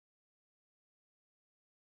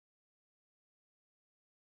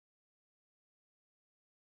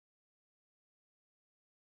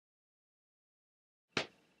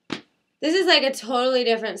This is like a totally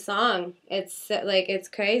different song. It's like, it's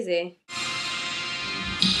crazy.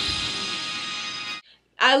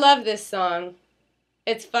 I love this song.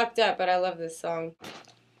 It's fucked up, but I love this song.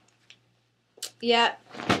 Yeah,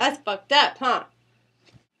 that's fucked up, huh?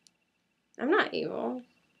 I'm not evil.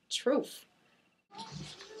 Truth.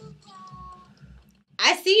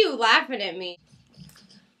 I see you laughing at me.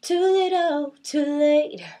 Too little, too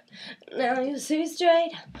late. Now you see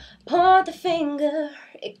straight. Point the finger.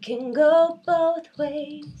 It can go both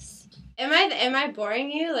ways. Am I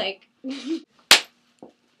boring you? Like, do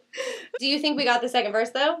you think we got the second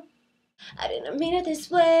verse though? I didn't mean it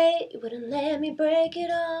this way. You wouldn't let me break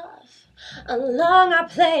it off. Along I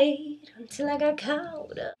played until I got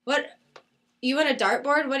caught up. What? You want a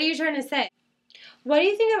dartboard? What are you trying to say? What do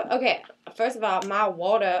you think of? Okay, first of all, my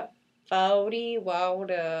water. 40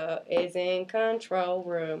 water is in control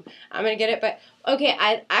room. I'm gonna get it, but okay,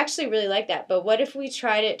 I actually really like that. But what if we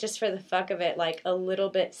tried it just for the fuck of it, like a little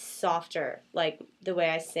bit softer, like the way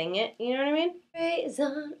I sing it? You know what I mean?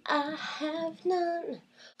 Reason I have none.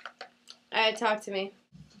 Alright, talk to me.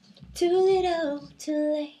 Too little, too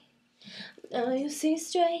late. Now you see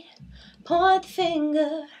straight. Point the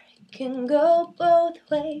finger. Can go both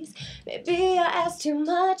ways. Maybe I ask too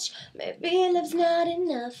much. Maybe love's not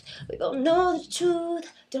enough. We both know the truth.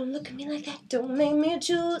 Don't look at me like that. Don't make me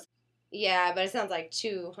choose. Yeah, but it sounds like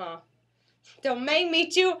chew, huh? Don't make me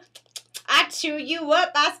chew. I chew you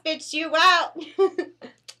up. I spit you out.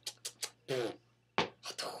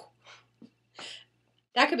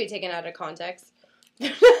 That could be taken out of context.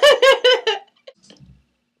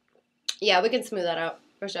 Yeah, we can smooth that out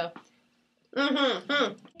for sure.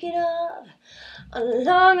 Get up,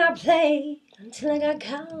 along I played until I got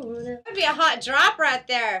caught up. That'd be a hot drop right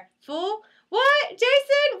there, fool. What,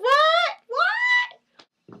 Jason?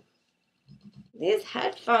 What? These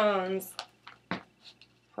headphones.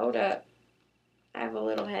 Hold up. I have a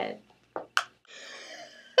little head. I'm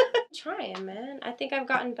trying, man. I think I've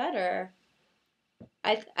gotten better.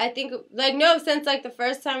 I think, like, no, since, like, the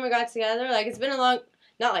first time we got together, like, it's been a long,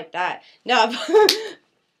 not like that. No,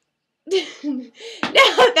 no,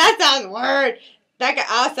 that sounds weird. That could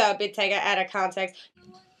also be taken out of context.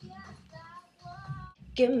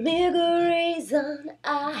 Give me a good reason,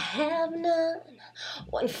 I have none.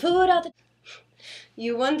 1 foot out the...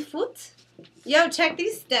 You 1 foot? Yo, check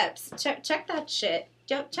these steps. Check that shit.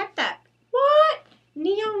 Yo, check that. What?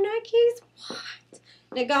 Neon Nikes? What?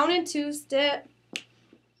 They're going in 2-step.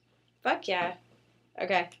 Fuck yeah.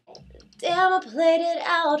 Okay. Damn, I played it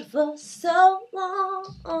out for so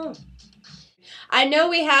long. I know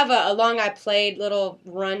we have a long I played little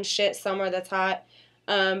run shit somewhere that's hot,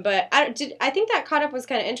 but I think that caught up was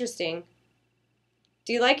kind of interesting.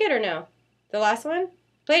 Do you like it or no? The last one?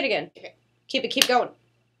 Play it again. Okay. Keep going.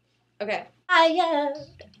 Okay. I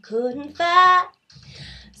couldn't find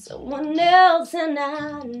someone else and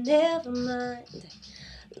I never mind.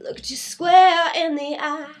 Looked you square in the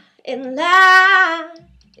eye and lied.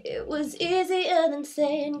 It was easier than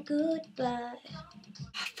saying goodbye.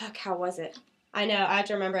 Oh, fuck, how was it? I know, I have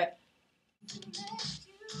to remember it.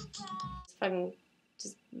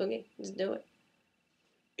 Just boogie, just do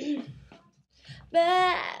it.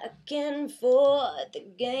 Back and forth, the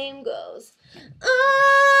game goes.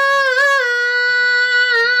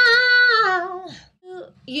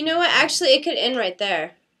 You know what? Actually, it could end right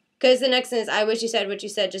there. Because the next thing is, I wish you said what you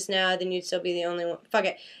said just now, then you'd still be the only one. Fuck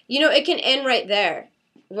it. You know, it can end right there.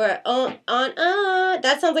 Where,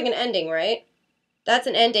 that sounds like an ending, right? That's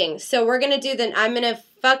an ending. So we're going to do the, I'm going to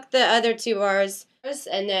fuck the other 2 bars.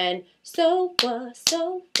 And then, so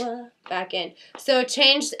what, back in. So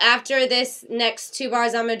change after this next 2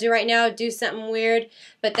 bars I'm going to do right now. Do something weird.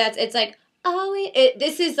 But it's like,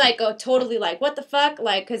 this is like a totally like, what the fuck?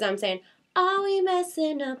 Like, because I'm saying, are we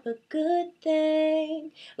messing up a good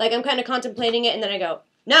thing? Like, I'm kind of contemplating it, and then I go,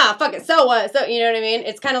 nah, fuck it, so what? So, you know what I mean?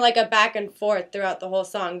 It's kind of like a back and forth throughout the whole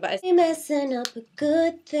song, but it's messing up a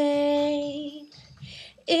good thing.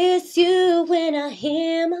 It's you when I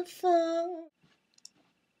hear my phone.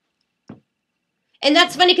 And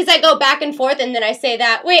that's funny because I go back and forth, and then I say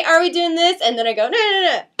that, wait, are we doing this? And then I go,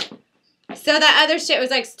 no. So that other shit was,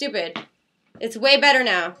 like, stupid. It's way better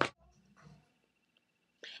now.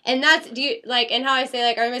 And that's, and how I say,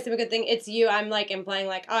 like, are we missing a good thing? It's you. I'm, like, implying,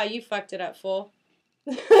 like, oh, you fucked it up, fool.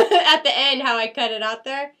 At the end, how I cut it out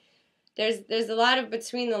there. There's a lot of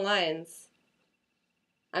between the lines.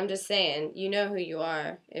 I'm just saying, you know who you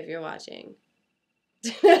are if you're watching.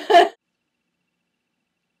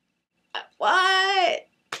 What?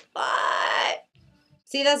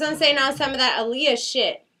 See, that's what I'm saying now, some of that Aaliyah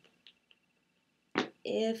shit.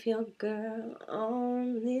 If your girl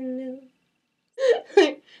only knew.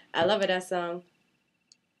 I love it, that song.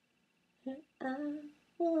 I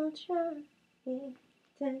will try to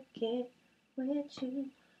get with you.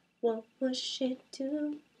 What was she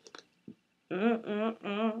do?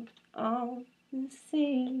 Oh,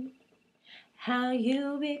 see how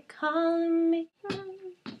you be calling me.